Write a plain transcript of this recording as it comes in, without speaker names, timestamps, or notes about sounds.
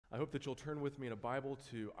I hope that you'll turn with me in a Bible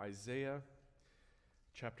to Isaiah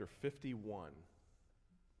chapter 51.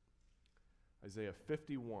 Isaiah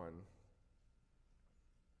 51.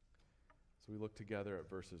 So we look together at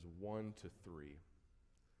verses 1 to 3.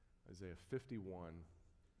 Isaiah 51,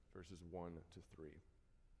 verses 1 to 3.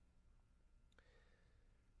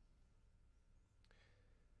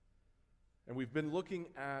 And we've been looking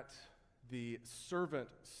at the servant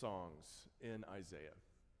songs in Isaiah.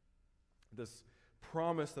 This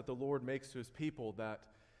promise that the Lord makes to his people that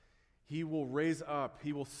he will raise up,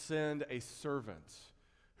 he will send a servant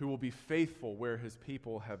who will be faithful where his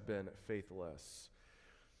people have been faithless.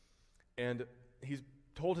 And he's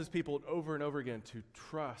told his people over and over again to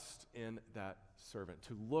trust in that servant,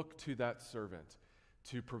 to look to that servant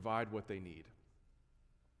to provide what they need.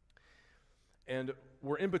 And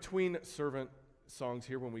we're in between servant songs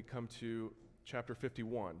here when we come to chapter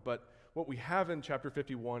 51. But what we have in chapter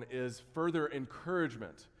 51 is further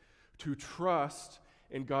encouragement to trust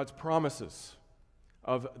in God's promises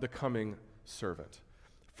of the coming servant.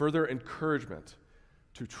 Further encouragement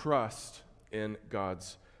to trust in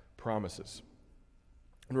God's promises.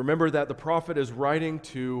 And remember that the prophet is writing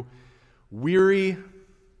to weary,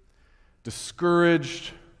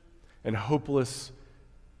 discouraged, and hopeless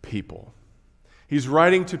people. He's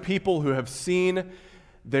writing to people who have seen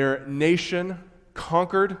their nation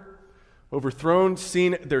conquered, overthrown,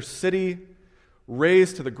 seen their city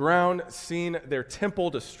razed to the ground, seen their temple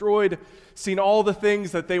destroyed, seen all the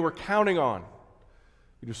things that they were counting on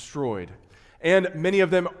be destroyed. And many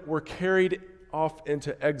of them were carried off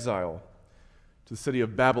into exile to the city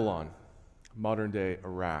of Babylon, modern-day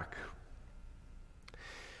Iraq.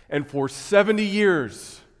 And for 70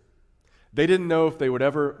 years, they didn't know if they would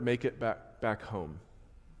ever make it back home.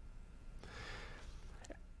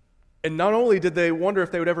 And not only did they wonder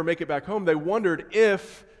if they would ever make it back home, they wondered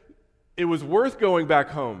if it was worth going back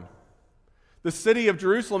home. The city of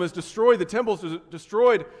Jerusalem is destroyed, the temple is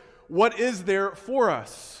destroyed. What is there for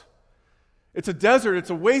us? It's a desert, it's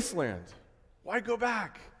a wasteland. Why go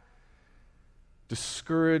back?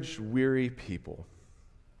 Discouraged, weary people.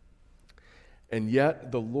 And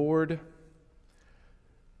yet the Lord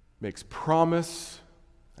makes promise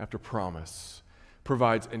after promise,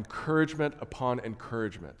 provides encouragement upon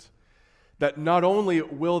encouragement, that not only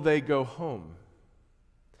will they go home,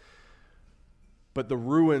 but the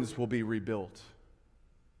ruins will be rebuilt.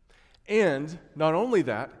 And not only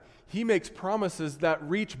that, he makes promises that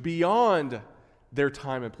reach beyond their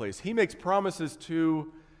time and place. He makes promises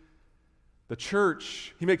to the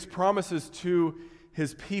church. He makes promises to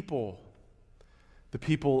his people, the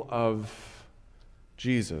people of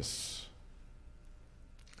Jesus,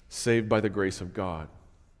 saved by the grace of God.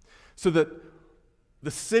 So that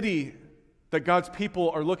the city that God's people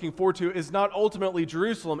are looking forward to is not ultimately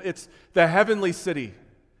Jerusalem, it's the heavenly city,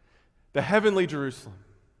 the heavenly Jerusalem,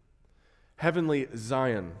 heavenly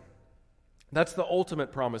Zion. That's the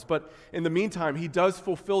ultimate promise. But in the meantime, he does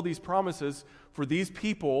fulfill these promises for these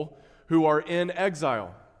people who are in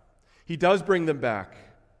exile. He does bring them back.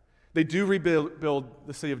 They do rebuild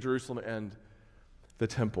the city of Jerusalem and the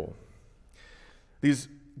temple. These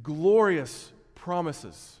glorious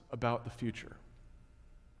promises about the future.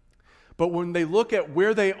 But when they look at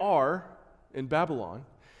where they are in Babylon,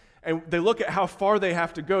 and they look at how far they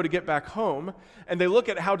have to go to get back home, and they look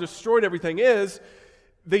at how destroyed everything is,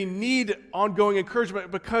 they need ongoing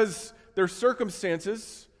encouragement because their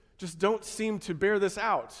circumstances just don't seem to bear this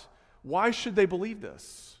out. Why should they believe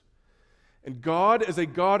this? And God is a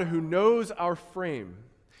God who knows our frame.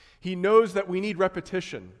 He knows that we need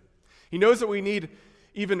repetition. He knows that we need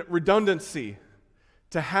even redundancy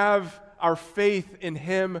to have our faith in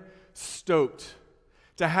him stoked,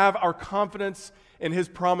 to have our confidence in his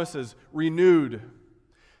promises renewed,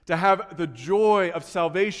 to have the joy of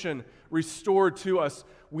salvation restored to us.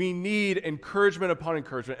 We need encouragement upon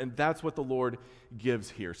encouragement, and that's what the Lord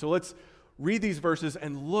gives here. So let's read these verses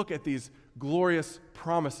and look at these glorious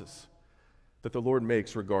promises that the Lord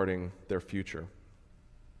makes regarding their future.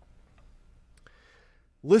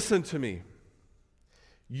 Listen to me,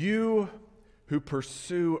 you who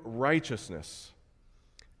pursue righteousness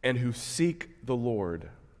and who seek the Lord.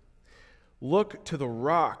 Look to the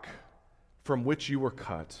rock from which you were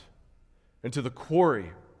cut, and to the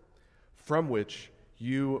quarry from which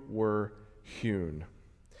you were hewn.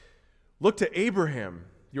 Look to Abraham,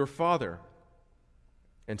 your father,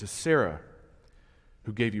 and to Sarah,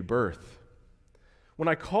 who gave you birth. When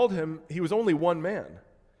I called him, he was only one man,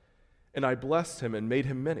 and I blessed him and made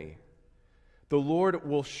him many. The Lord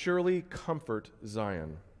will surely comfort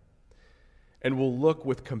Zion, and will look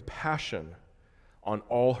with compassion on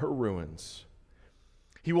all her ruins.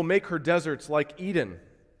 He will make her deserts like Eden,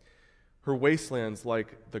 her wastelands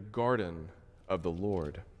like the garden of the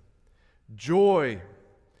Lord. Joy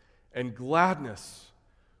and gladness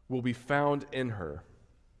will be found in her,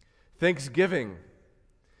 thanksgiving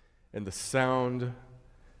and the sound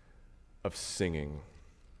of singing.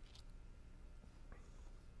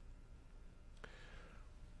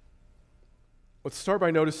 Let's start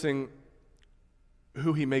by noticing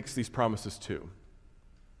who he makes these promises to.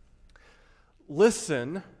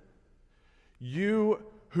 Listen, you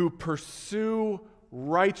who pursue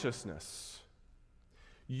righteousness,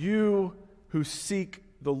 you who seek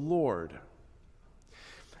the Lord.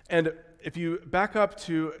 And if you back up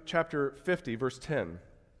to chapter 50, verse 10,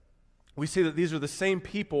 we see that these are the same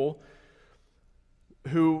people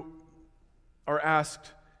who are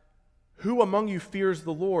asked, "Who among you fears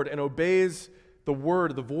the Lord and obeys the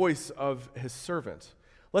word, the voice of his servant?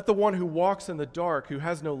 Let the one who walks in the dark, who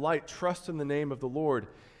has no light, trust in the name of the Lord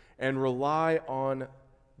and rely on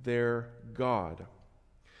their God."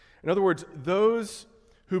 In other words, those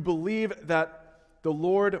who believe that the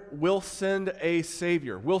Lord will send a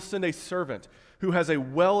Savior, will send a servant who has a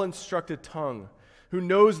well-instructed tongue, who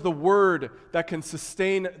knows the word that can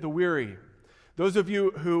sustain the weary. Those of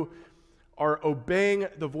you who are obeying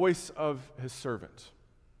the voice of his servant.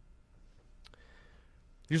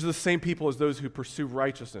 These are the same people as those who pursue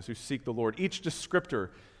righteousness, who seek the Lord. Each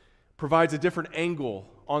descriptor provides a different angle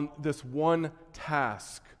on this one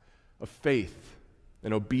task of faith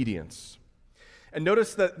and obedience. And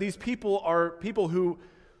notice that these people are people who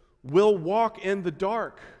will walk in the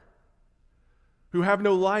dark, who have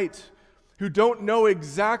no light, who don't know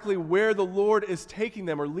exactly where the Lord is taking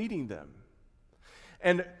them or leading them.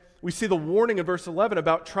 And we see the warning in verse 11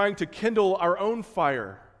 about trying to kindle our own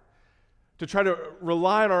fire, to try to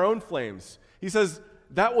rely on our own flames. He says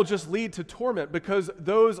that will just lead to torment because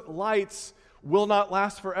those lights will not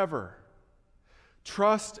last forever.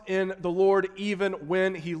 Trust in the Lord even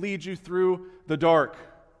when he leads you through the dark.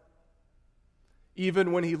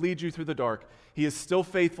 Even when he leads you through the dark, he is still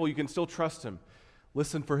faithful. You can still trust him.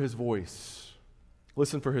 Listen for his voice.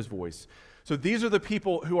 Listen for his voice. So these are the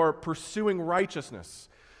people who are pursuing righteousness.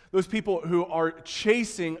 Those people who are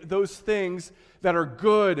chasing those things that are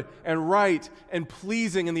good and right and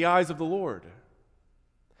pleasing in the eyes of the Lord.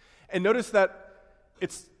 And notice that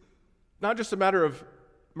it's not just a matter of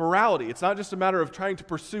morality. It's not just a matter of trying to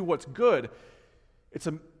pursue what's good. It's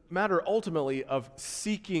a matter ultimately of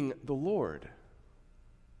seeking the Lord.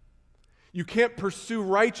 You can't pursue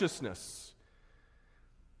righteousness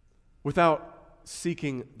without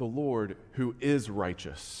seeking the Lord who is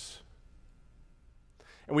righteous.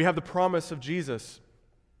 And we have the promise of Jesus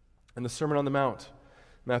in the Sermon on the Mount,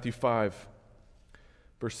 Matthew 5,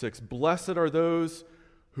 verse 6. "Blessed are those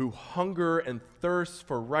who hunger and thirst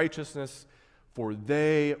for righteousness, for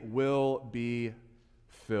they will be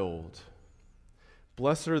filled."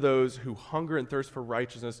 Blessed are those who hunger and thirst for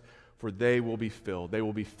righteousness, for they will be filled. They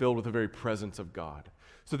will be filled with the very presence of God.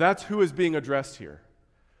 So that's who is being addressed here.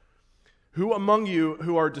 Who among you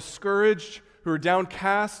who are discouraged, who are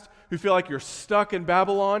downcast, who feel like you're stuck in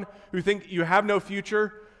Babylon, who think you have no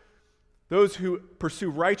future, those who pursue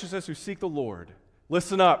righteousness, who seek the Lord,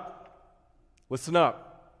 listen up. Listen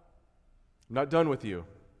up. I'm not done with you.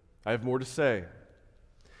 I have more to say.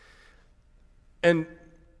 And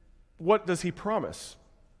what does he promise?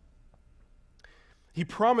 He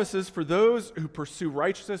promises for those who pursue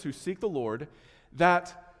righteousness, who seek the Lord,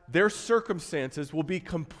 that their circumstances will be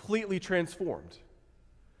completely transformed.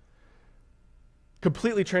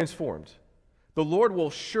 Completely transformed. The Lord will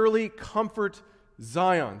surely comfort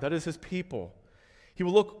Zion, that is his people. He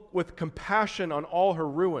will look with compassion on all her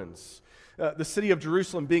ruins, the city of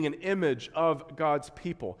Jerusalem being an image of God's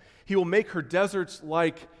people. He will make her deserts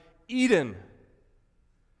like Eden,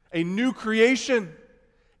 a new creation.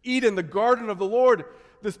 Eden, the garden of the Lord,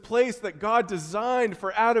 this place that God designed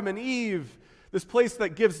for Adam and Eve, this place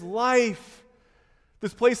that gives life,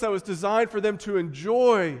 this place that was designed for them to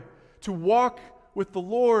enjoy, to walk with the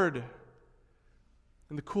Lord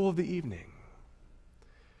in the cool of the evening,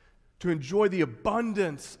 to enjoy the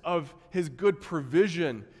abundance of his good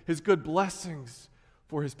provision, his good blessings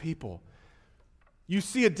for his people. You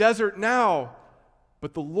see a desert now,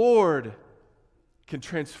 but the Lord can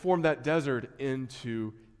transform that desert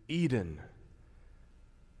into Eden,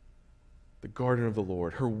 the garden of the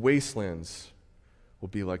Lord. Her wastelands will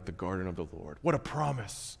be like the garden of the Lord. What a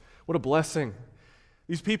promise. What a blessing.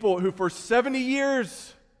 These people who for 70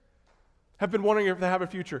 years have been wanting to have a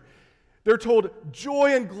future, they're told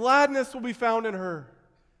joy and gladness will be found in her.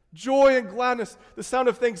 Joy and gladness, the sound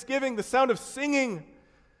of thanksgiving, the sound of singing,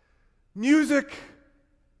 music.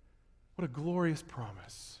 What a glorious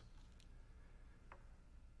promise.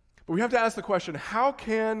 But we have to ask the question, how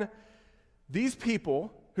can these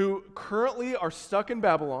people who currently are stuck in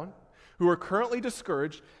Babylon, who are currently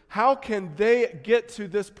discouraged, how can they get to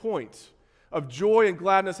this point of joy and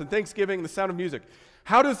gladness and thanksgiving and the sound of music?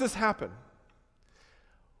 How does this happen?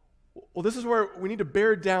 Well, this is where we need to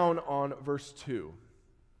bear down on verse 2,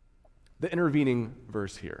 the intervening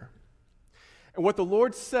verse here. And what the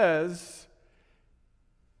Lord says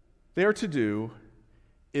they are to do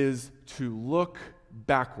is to look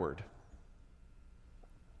backward.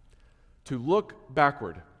 To look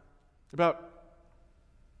backward. About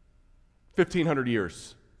 1,500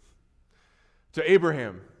 years. To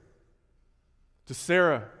Abraham. To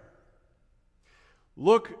Sarah.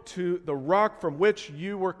 Look to the rock from which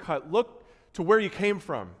you were cut. Look to where you came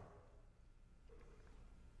from.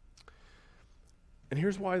 And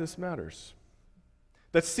here's why this matters.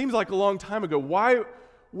 That seems like a long time ago. Why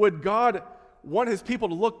would God want his people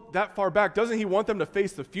to look that far back? Doesn't he want them to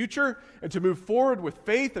face the future and to move forward with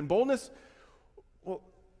faith and boldness? Well,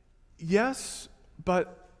 yes,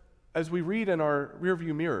 but as we read in our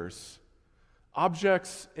rearview mirrors,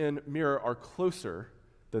 objects in mirror are closer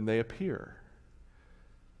than they appear.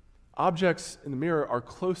 Objects in the mirror are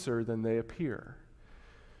closer than they appear.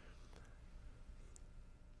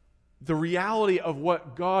 The reality of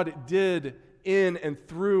what God did in and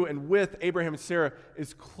through and with Abraham and Sarah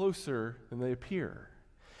is closer than they appear.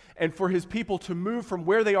 And for his people to move from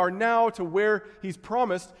where they are now to where he's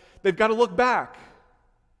promised, they've got to look back.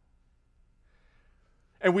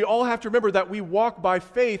 And we all have to remember that we walk by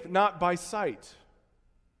faith, not by sight.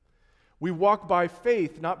 We walk by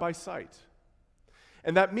faith, not by sight.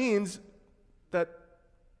 And that means that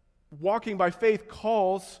walking by faith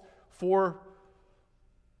calls for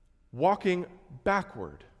walking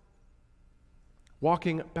backward.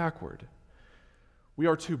 Walking backward. We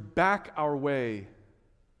are to back our way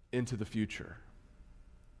into the future.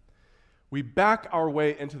 We back our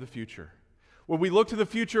way into the future. When we look to the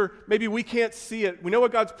future, maybe we can't see it. We know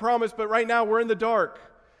what God's promised, but right now we're in the dark.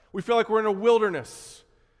 We feel like we're in a wilderness.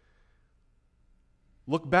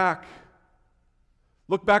 Look back.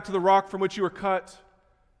 Look back to the rock from which you were cut,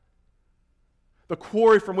 the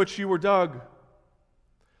quarry from which you were dug.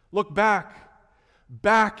 Look back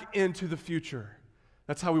into the future.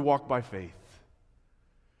 That's how we walk by faith.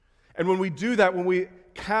 And when we do that, when we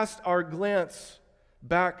cast our glance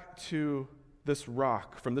back to this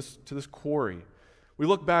rock, to this quarry, we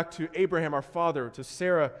look back to Abraham, our father, to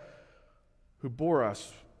Sarah, who bore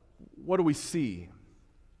us. What do we see?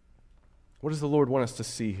 What does the Lord want us to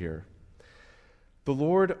see here? The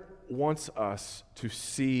Lord wants us to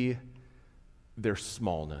see their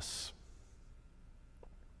smallness.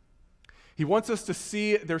 He wants us to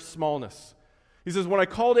see their smallness. He says, when I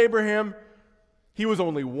called Abraham, he was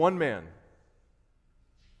only one man.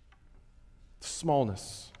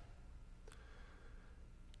 Smallness.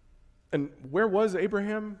 And where was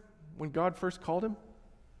Abraham when God first called him?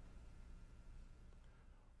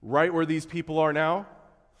 Right where these people are now.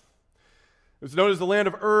 It was known as the land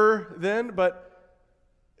of Ur then, but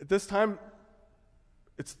at this time,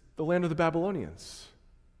 it's the land of the Babylonians.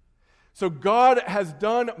 So God has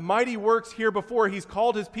done mighty works here before. He's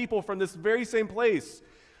called his people from this very same place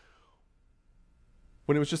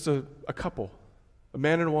when it was just a couple, a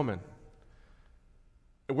man and a woman.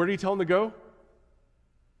 And where did he tell them to go?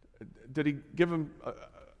 Did he give them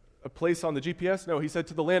a place on the GPS? No, he said,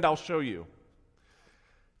 to the land I'll show you.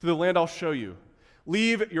 To the land I'll show you.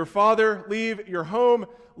 Leave your father, leave your home,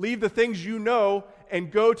 leave the things you know,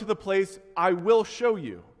 and go to the place I will show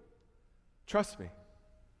you. Trust me.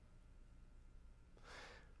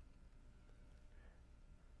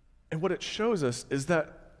 And what it shows us is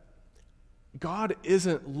that God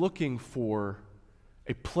isn't looking for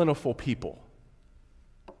a plentiful people.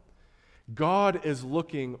 God is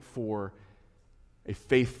looking for a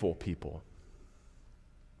faithful people.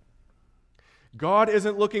 God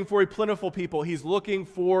isn't looking for a plentiful people. He's looking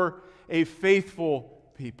for a faithful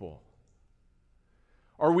people.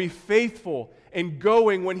 Are we faithful in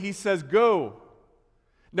going when he says go?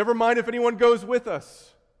 Never mind if anyone goes with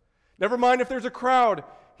us. Never mind if there's a crowd.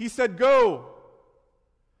 He said go.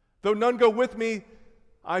 Though none go with me,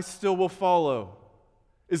 I still will follow.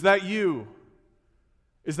 Is that you?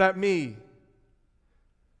 Is that me?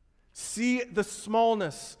 See the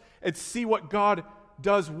smallness and see what God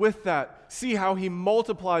does with that. See how he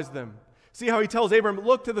multiplies them. See how he tells Abraham,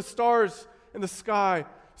 look to the stars in the sky,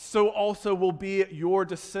 so also will be your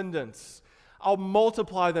descendants. I'll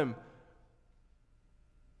multiply them.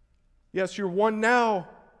 Yes, you're one now,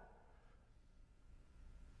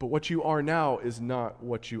 but what you are now is not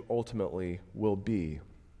what you ultimately will be.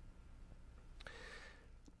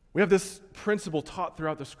 We have this principle taught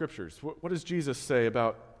throughout the Scriptures. What does Jesus say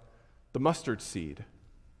about the mustard seed?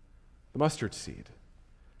 The mustard seed.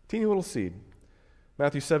 Teeny little seed.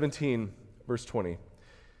 Matthew 17, verse 20.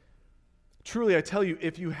 Truly, I tell you,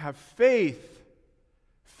 if you have faith,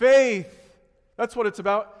 that's what it's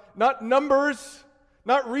about. Not numbers,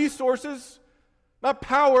 not resources, not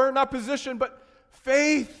power, not position, but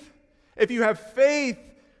faith. If you have faith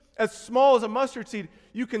as small as a mustard seed,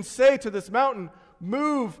 you can say to this mountain,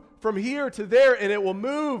 move from here to there, and it will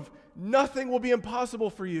move. Nothing will be impossible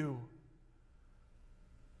for you.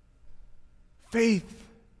 Faith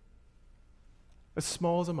as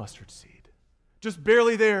small as a mustard seed. Just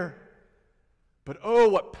barely there. But oh,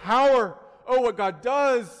 what power. Oh, what God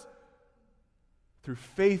does through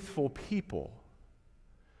faithful people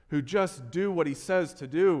who just do what He says to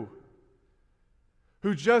do,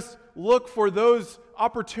 who just look for those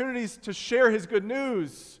opportunities to share His good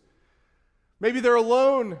news. Maybe they're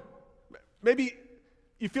alone. Maybe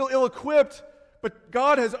you feel ill-equipped, but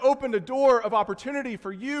God has opened a door of opportunity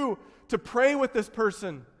for you to pray with this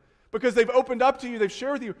person because they've opened up to you, they've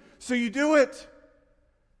shared with you, so you do it.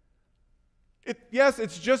 Yes,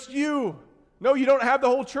 it's just you. No, you don't have the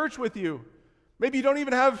whole church with you. Maybe you don't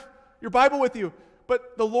even have your Bible with you,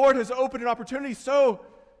 but the Lord has opened an opportunity, so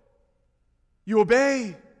you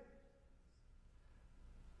obey.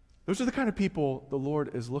 Those are the kind of people the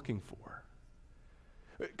Lord is looking for.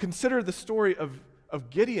 Consider the story of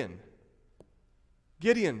Gideon.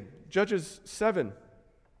 Gideon, Judges 7.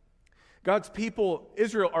 God's people,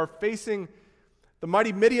 Israel, are facing the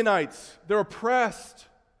mighty Midianites. They're oppressed.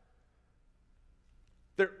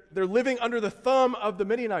 They're living under the thumb of the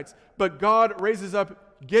Midianites. But God raises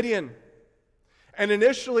up Gideon. And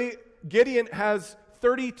initially, Gideon has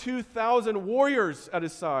 32,000 warriors at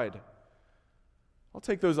his side. I'll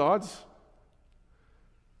take those odds.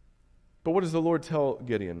 But what does the Lord tell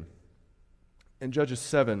Gideon? In Judges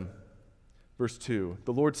 7, verse 2,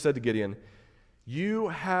 the Lord said to Gideon, "You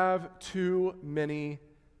have too many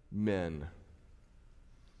men.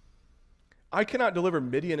 I cannot deliver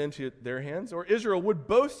Midian into their hands, or Israel would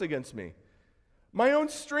boast against me. My own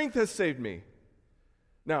strength has saved me.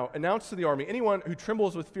 Now, announce to the army, anyone who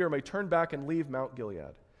trembles with fear may turn back and leave Mount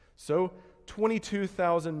Gilead." So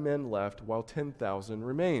 22,000 men left, while 10,000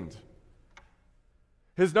 remained.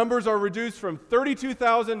 His numbers are reduced from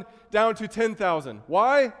 32,000 down to 10,000.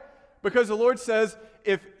 Why? Because the Lord says,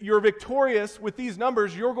 if you're victorious with these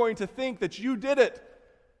numbers, you're going to think that you did it.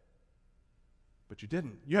 But you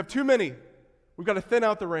didn't. You have too many. We've got to thin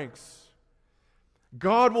out the ranks.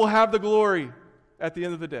 God will have the glory at the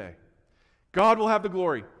end of the day. God will have the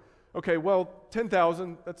glory. Okay, well,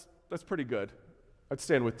 10,000, that's pretty good. I'd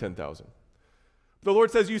stand with 10,000. The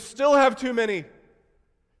Lord says, you still have too many.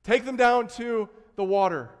 Take them down to the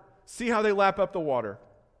water. See how they lap up the water.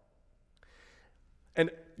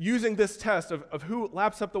 And using this test of who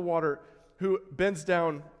laps up the water, who bends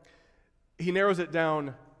down, he narrows it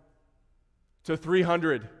down to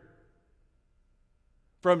 300.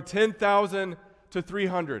 From 10,000 to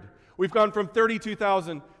 300. We've gone from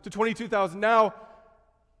 32,000 to 22,000, now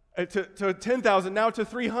to 10,000, now to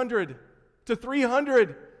 300. To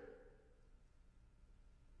 300.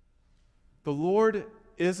 The Lord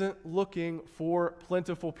isn't looking for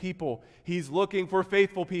plentiful people. He's looking for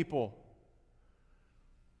faithful people.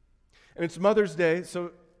 And it's Mother's Day,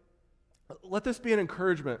 so let this be an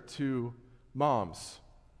encouragement to moms.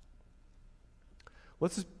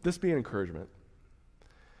 Let this be an encouragement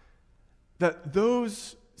that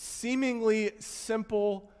those seemingly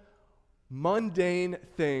simple, mundane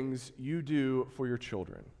things you do for your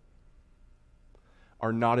children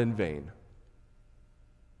are not in vain.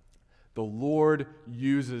 The Lord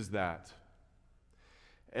uses that.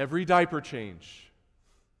 Every diaper change,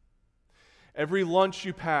 every lunch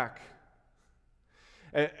you pack,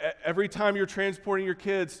 every time you're transporting your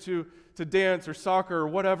kids to dance or soccer or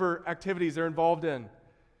whatever activities they're involved in.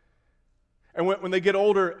 And when they get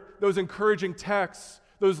older, those encouraging texts,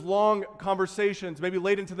 those long conversations, maybe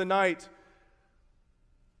late into the night,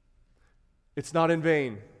 it's not in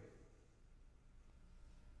vain.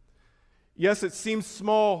 Yes, it seems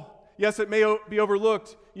small. Yes, it may be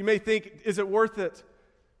overlooked. You may think, is it worth it?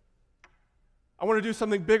 I want to do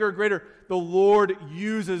something bigger, greater. The Lord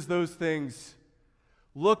uses those things.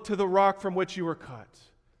 Look to the rock from which you were cut,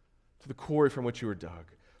 to the quarry from which you were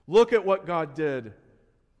dug. Look at what God did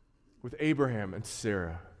with Abraham and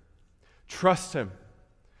Sarah. Trust Him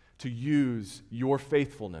to use your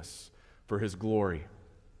faithfulness for His glory.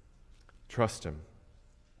 Trust Him.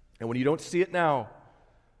 And when you don't see it now,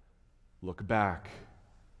 look back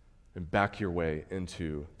and back your way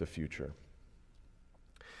into the future.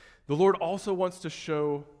 The Lord also wants to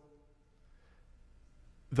show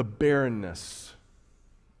the barrenness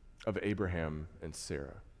of Abraham and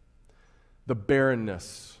Sarah. The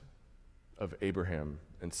barrenness of Abraham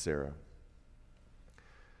and Sarah.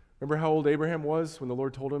 Remember how old Abraham was when the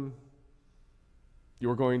Lord told him, you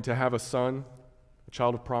were going to have a son, a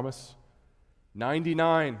child of promise?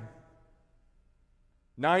 99.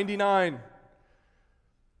 99.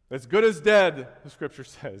 As good as dead, the scripture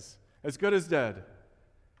says. As good as dead.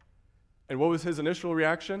 And what was his initial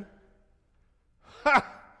reaction? Ha!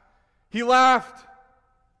 He laughed.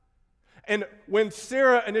 And when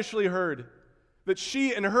Sarah initially heard that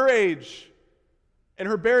she, in her age and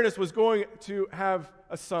her barrenness, was going to have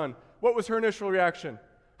a son, what was her initial reaction?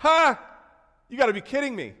 Ha! You got to be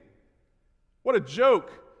kidding me. What a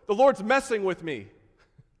joke. The Lord's messing with me.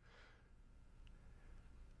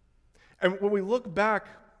 And when we look back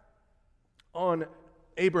on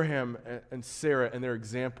Abraham and Sarah and their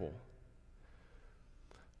example,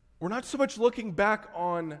 we're not so much looking back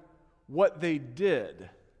on what they did,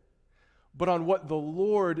 but on what the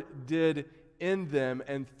Lord did in them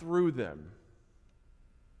and through them.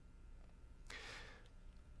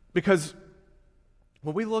 Because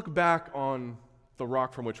when we look back on the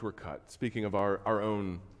rock from which we're cut, speaking of our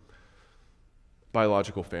own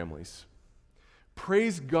biological families,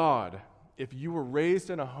 praise God if you were raised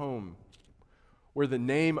in a home where the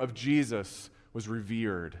name of Jesus was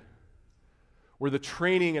revered, where the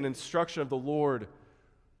training and instruction of the Lord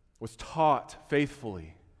was taught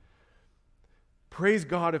faithfully. Praise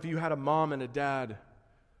God if you had a mom and a dad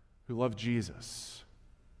who loved Jesus.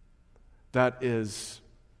 That is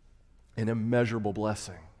an immeasurable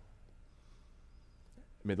blessing.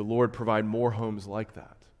 May the Lord provide more homes like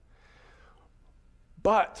that.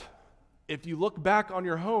 But if you look back on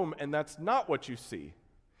your home and that's not what you see,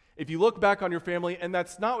 if you look back on your family and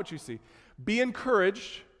that's not what you see, be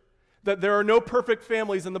encouraged that there are no perfect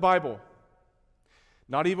families in the Bible.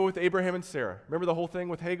 Not even with Abraham and Sarah. Remember the whole thing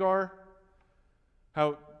with Hagar?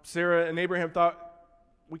 How Sarah and Abraham thought,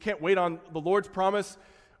 we can't wait on the Lord's promise.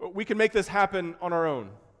 We can make this happen on our own.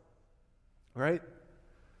 Right?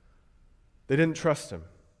 They didn't trust him.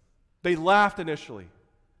 They laughed initially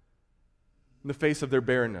in the face of their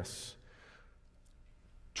barrenness.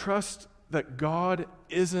 Trust that God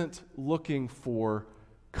isn't looking for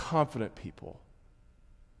confident people.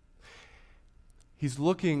 He's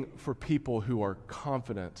looking for people who are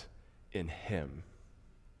confident in him.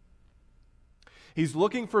 He's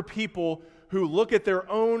looking for people who look at their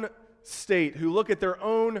own state, who look at their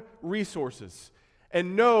own resources,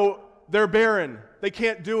 and know they're barren. They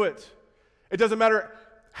can't do it. It doesn't matter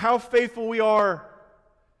how faithful we are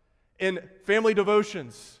in family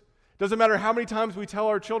devotions. It doesn't matter how many times we tell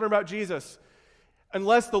our children about Jesus.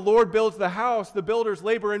 Unless the Lord builds the house, the builders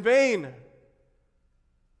labor in vain.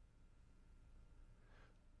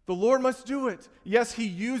 The Lord must do it. Yes, he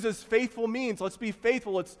uses faithful means. Let's be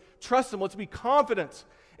faithful. Let's trust him. Let's be confident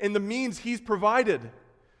in the means he's provided.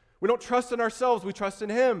 We don't trust in ourselves. We trust in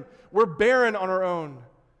him. We're barren on our own.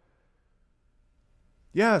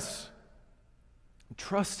 Yes.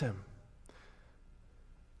 Trust him.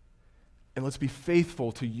 And let's be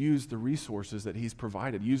faithful to use the resources that he's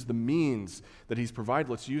provided. Use the means that he's provided.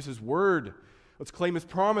 Let's use his word. Let's claim his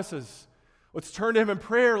promises. Let's turn to him in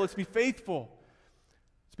prayer. Let's be faithful.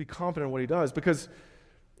 Let's be confident in what he does, because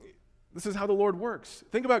this is how the Lord works.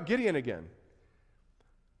 Think about Gideon again.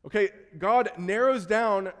 Okay, God narrows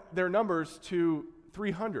down their numbers to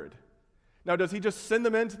 300. Now, does he just send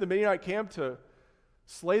them into the Midianite camp to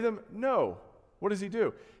slay them? No. What does he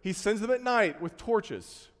do? He sends them at night with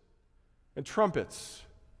torches and trumpets.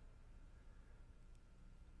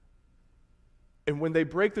 And when they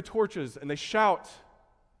break the torches and they shout,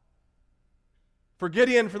 "For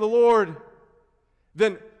Gideon, for the Lord,"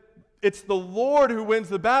 then it's the Lord who wins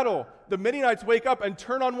the battle. The Midianites wake up and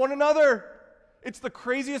turn on one another. It's the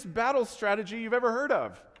craziest battle strategy you've ever heard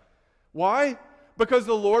of. Why? Because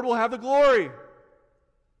the Lord will have the glory.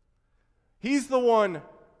 He's the one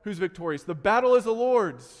who's victorious. The battle is the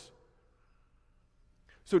Lord's.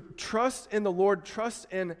 So trust in the Lord. Trust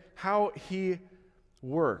in how he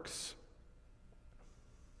works.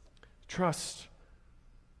 Trust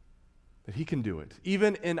that he can do it.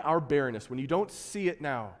 Even in our barrenness, when you don't see it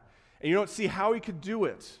now, and you don't see how he could do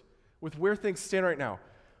it with where things stand right now,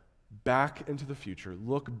 back into the future.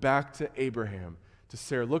 Look back to Abraham, to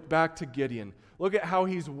Sarah. Look back to Gideon. Look at how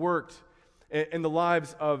he's worked in the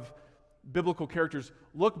lives of biblical characters.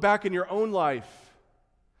 Look back in your own life.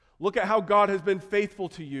 Look at how God has been faithful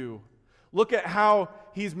to you. Look at how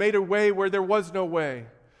he's made a way where there was no way.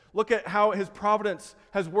 Look at how his providence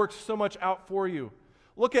has worked so much out for you.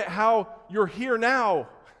 Look at how you're here now.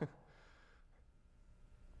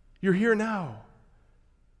 You're here now.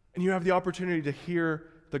 and you have the opportunity to hear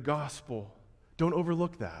the gospel. Don't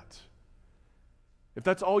overlook that. If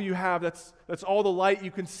that's all you have, that's all the light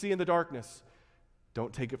you can see in the darkness,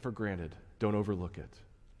 don't take it for granted. Don't overlook it.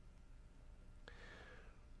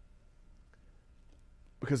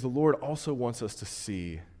 Because the Lord also wants us to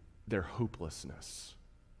see their hopelessness.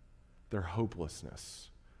 Their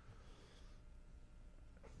hopelessness.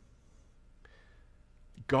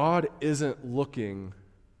 God isn't looking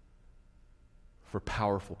for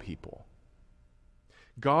powerful people.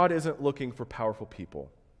 God isn't looking for powerful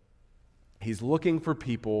people. He's looking for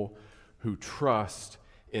people who trust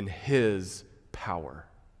in His power.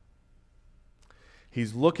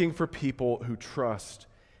 He's looking for people who trust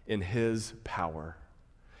in His power.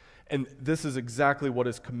 And this is exactly what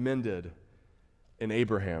is commended in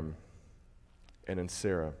Abraham and in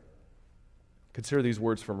Sarah. Consider these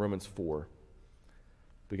words from Romans 4,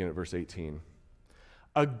 beginning at verse 18.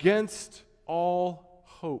 Against all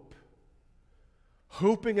hope,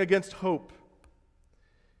 hoping against hope,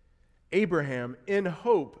 Abraham in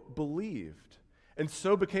hope believed, and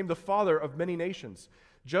so became the father of many nations,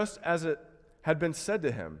 just as it had been said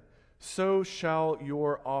to him, so shall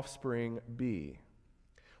your offspring be.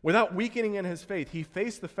 Without weakening in his faith, he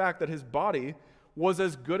faced the fact that his body was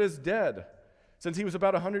as good as dead, since he was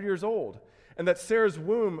about 100 years old, and that Sarah's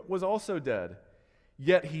womb was also dead.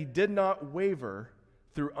 Yet he did not waver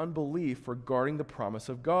through unbelief regarding the promise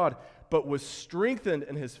of God, but was strengthened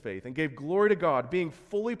in his faith and gave glory to God, being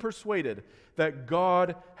fully persuaded that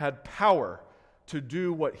God had power to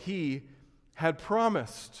do what He had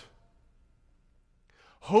promised.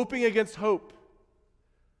 Hoping against hope.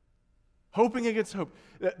 Hoping against hope.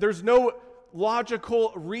 There's no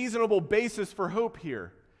logical, reasonable basis for hope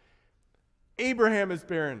here. Abraham is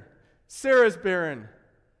barren. Sarah is barren.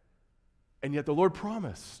 And yet the Lord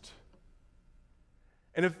promised.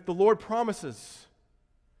 And if the Lord promises,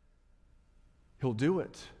 He'll do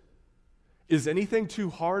it. Is anything too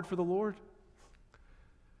hard for the Lord?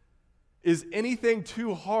 Is anything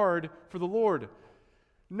too hard for the Lord?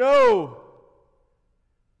 No.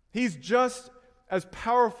 He's just as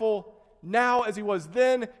powerful now as He was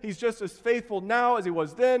then. He's just as faithful now as He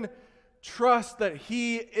was then. Trust that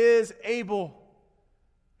He is able.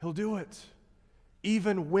 He'll do it.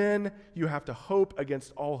 Even when you have to hope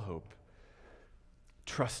against all hope.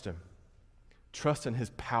 Trust Him. Trust in His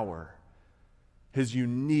power. His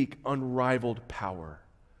unique, unrivaled power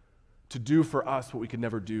to do for us what we could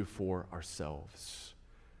never do for ourselves.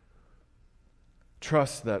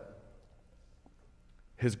 Trust that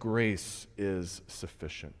His grace is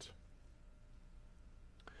sufficient.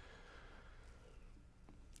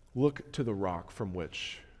 Look to the rock from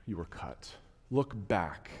which you were cut. Look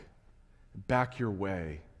back your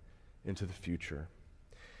way into the future,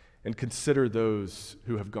 and consider those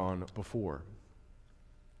who have gone before.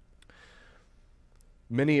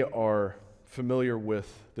 Many are familiar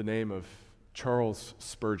with the name of Charles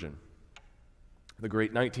Spurgeon, the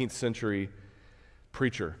great 19th century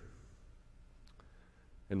preacher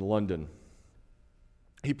in London.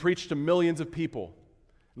 He preached to millions of people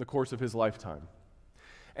in the course of his lifetime,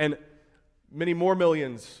 and many more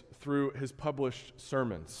millions through his published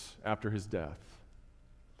sermons after his death.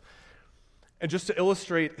 And just to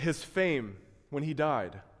illustrate his fame when he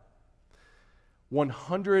died,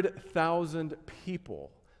 100,000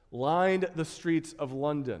 people lined the streets of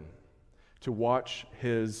London to watch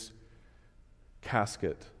his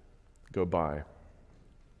casket go by.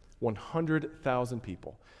 100,000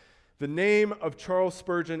 people. The name of Charles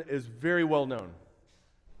Spurgeon is very well known.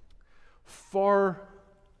 Far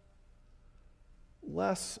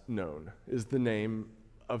less known is the name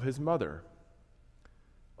of his mother,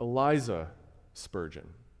 Eliza Spurgeon.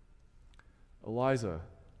 Eliza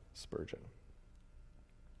Spurgeon.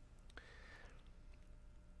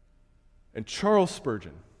 And Charles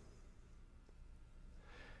Spurgeon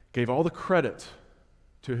gave all the credit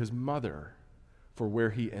to his mother for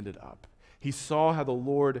where he ended up. He saw how the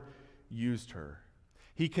Lord used her.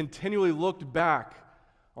 He continually looked back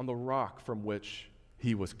on the rock from which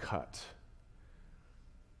he was cut.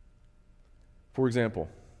 For example,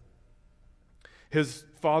 his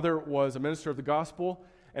father was a minister of the gospel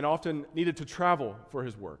and often needed to travel for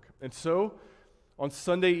his work. And so, on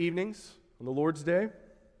Sunday evenings, on the Lord's Day,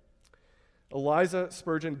 Eliza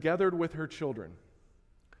Spurgeon gathered with her children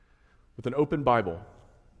with an open Bible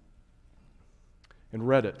and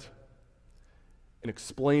read it and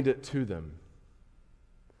explained it to them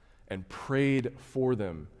and prayed for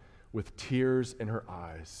them with tears in her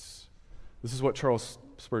eyes. This is what Charles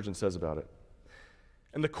Spurgeon says about it.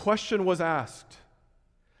 And the question was asked,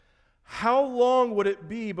 how long would it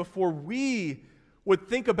be before we would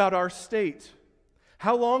think about our state?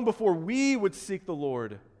 How long before we would seek the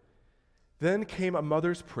Lord? Then came a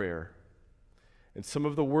mother's prayer, and some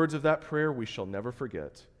of the words of that prayer we shall never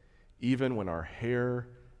forget, even when our hair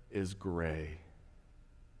is gray.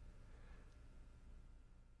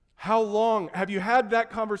 How long have you had that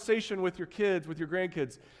conversation with your kids, with your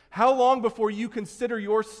grandkids? How long before you consider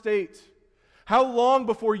your state? How long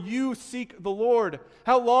before you seek the Lord?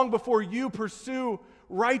 How long before you pursue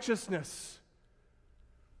righteousness?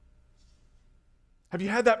 Have you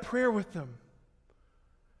had that prayer with them?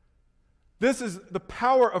 This is the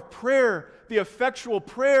power of prayer, the effectual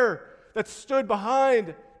prayer that stood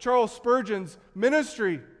behind Charles Spurgeon's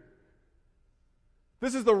ministry.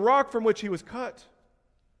 This is the rock from which he was cut.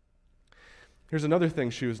 Here's another thing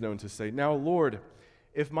she was known to say. Now, Lord,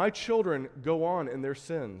 if my children go on in their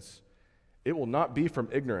sins, it will not be from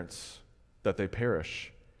ignorance that they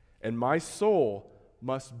perish, and my soul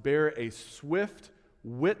must bear a swift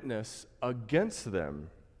witness against them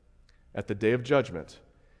at the day of judgment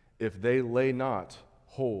if they lay not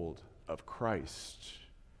hold of Christ.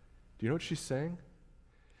 Do you know what she's saying?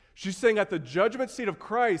 She's saying at the judgment seat of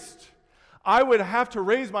Christ, I would have to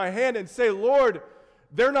raise my hand and say, Lord,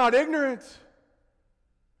 they're not ignorant.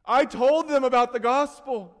 I told them about the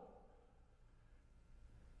gospel.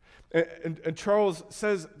 And Charles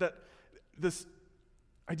says that this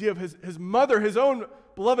idea of his mother, his own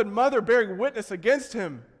beloved mother, bearing witness against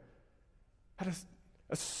him had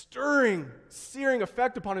a stirring, searing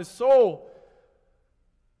effect upon his soul.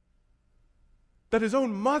 That his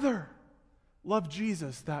own mother loved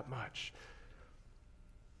Jesus that much.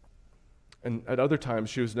 And at other times,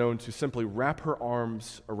 she was known to simply wrap her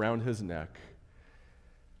arms around his neck.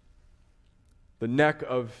 The neck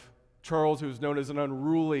of Charles, who was known as an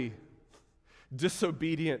unruly,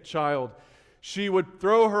 disobedient child. She would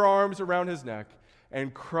throw her arms around his neck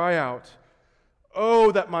and cry out,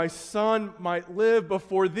 "Oh, that my son might live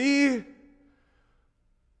before thee!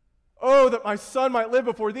 Oh, that my son might live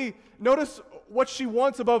before thee!" Notice what she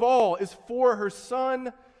wants above all is for her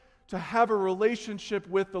son to have a relationship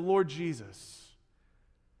with the Lord Jesus.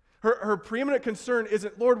 Her preeminent concern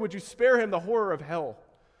isn't, Lord, would you spare him the horror of hell?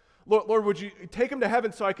 Lord, would you take him to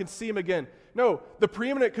heaven so I can see him again? No, the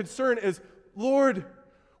preeminent concern is, Lord,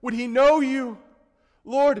 would he know you?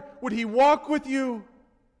 Lord, would he walk with you?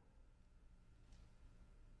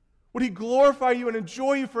 Would he glorify you and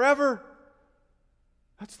enjoy you forever?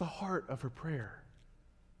 That's the heart of her prayer.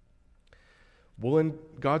 Well, in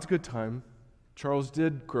God's good time, Charles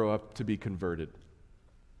did grow up to be converted.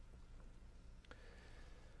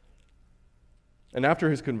 And after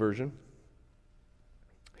his conversion,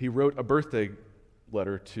 he wrote a birthday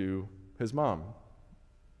letter to his mom.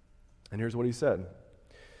 And here's what he said.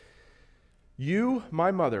 "You,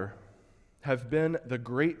 my mother, have been the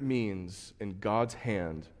great means in God's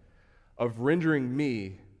hand of rendering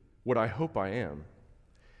me what I hope I am.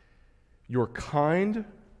 Your kind,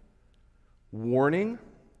 warning,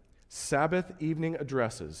 Sabbath evening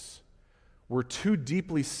addresses were too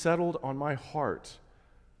deeply settled on my heart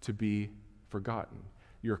to be forgotten."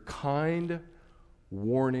 Your kind,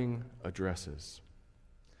 warning addresses.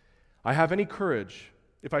 "I have any courage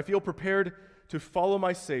if I feel prepared to follow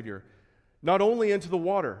my Savior, not only into the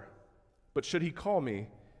water, but should he call me,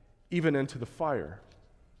 even into the fire.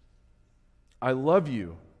 I love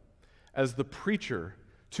you as the preacher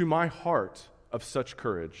to my heart of such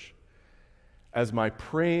courage, as my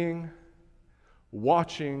praying,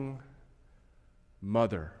 watching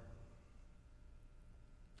mother."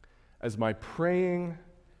 As my praying,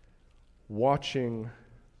 watching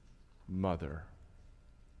mother.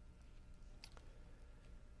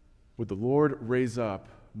 Would the Lord raise up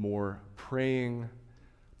more praying,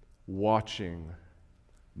 watching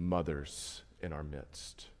mothers in our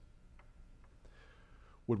midst?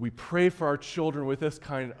 Would we pray for our children with this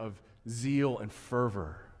kind of zeal and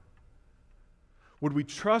fervor? Would we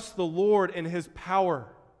trust the Lord in his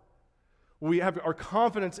power? Would we have our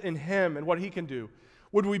confidence in him and what he can do?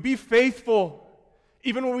 Would we be faithful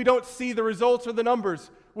even when we don't see the results or the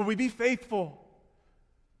numbers? Would we be faithful?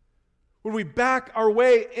 Would we back our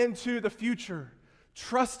way into the future,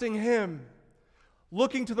 trusting him,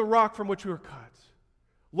 looking to the rock from which we were cut,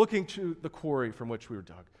 looking to the quarry from which we were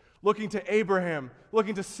dug, looking to Abraham,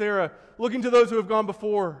 looking to Sarah, looking to those who have gone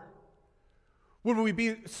before? Would we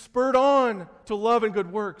be spurred on to love and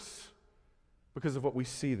good works because of what we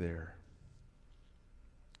see there?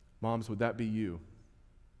 Moms, would that be you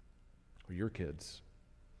or your kids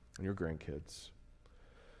and your grandkids?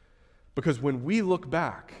 Because when we look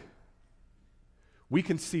back, we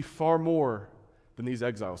can see far more than these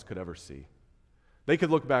exiles could ever see. They could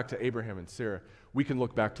look back to Abraham and Sarah. We can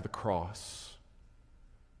look back to the cross.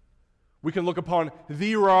 We can look upon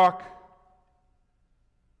the rock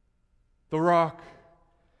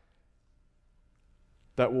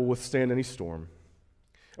that will withstand any storm.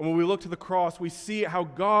 And when we look to the cross, we see how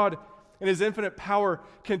God, in His infinite power,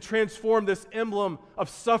 can transform this emblem of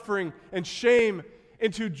suffering and shame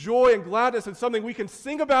into joy and gladness and something we can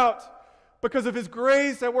sing about because of His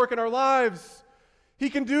grace at work in our lives. He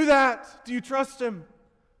can do that. Do you trust Him?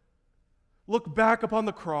 Look back upon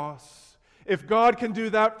the cross. If God can do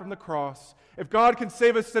that from the cross, if God can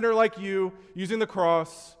save a sinner like you using the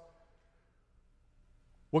cross,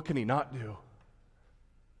 what can He not do?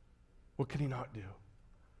 What can He not do?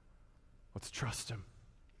 Let's trust Him.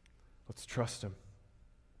 Let's trust Him.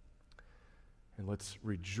 And let's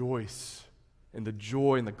rejoice in the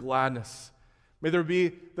joy and the gladness. May there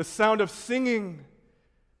be the sound of singing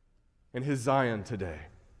in His Zion today.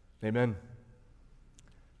 Amen.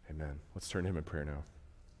 Amen. Let's turn to Him in prayer now.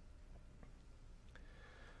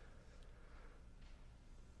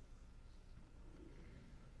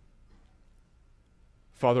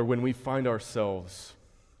 Father, when we find ourselves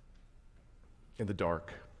in the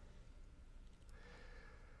dark,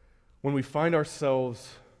 when we find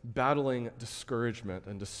ourselves battling discouragement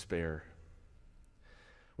and despair,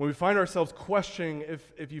 when we find ourselves questioning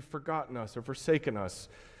if you've forgotten us or forsaken us,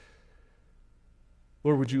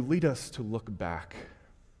 Lord, would you lead us to look back?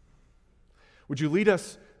 Would you lead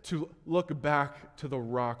us to look back to the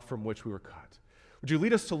rock from which we were cut? Would you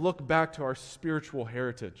lead us to look back to our spiritual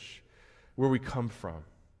heritage, where we come from?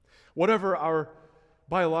 Whatever our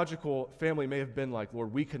biological family may have been like,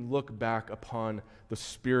 Lord, we can look back upon the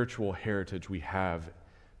spiritual heritage we have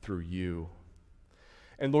through you.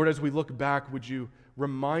 And Lord, as we look back, would you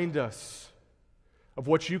remind us of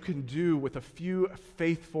what you can do with a few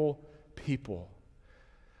faithful people,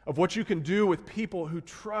 of what you can do with people who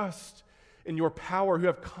trust in your power, who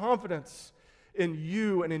have confidence in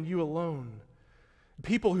you and in you alone,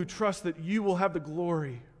 people who trust that you will have the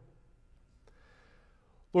glory.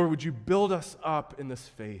 Lord, would you build us up in this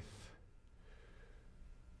faith?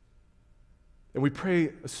 And we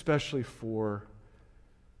pray especially for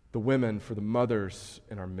the women, for the mothers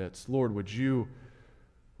in our midst. Lord, would you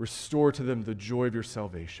restore to them the joy of your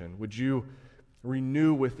salvation? Would you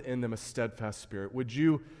renew within them a steadfast spirit? Would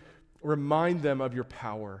you remind them of your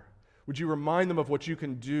power? Would you remind them of what you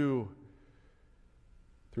can do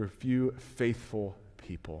through a few faithful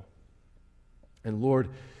people? And Lord,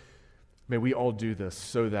 may we all do this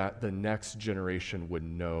so that the next generation would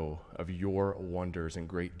know of your wonders and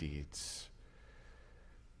great deeds.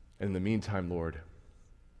 And in the meantime, Lord,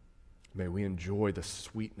 may we enjoy the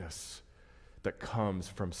sweetness that comes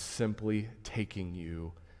from simply taking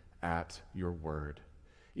you at your word.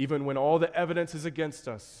 Even when all the evidence is against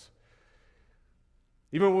us,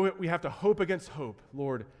 even when we have to hope against hope,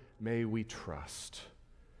 Lord, may we trust.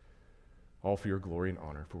 All for your glory and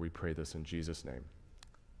honor, for we pray this in Jesus' name.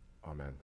 Amen.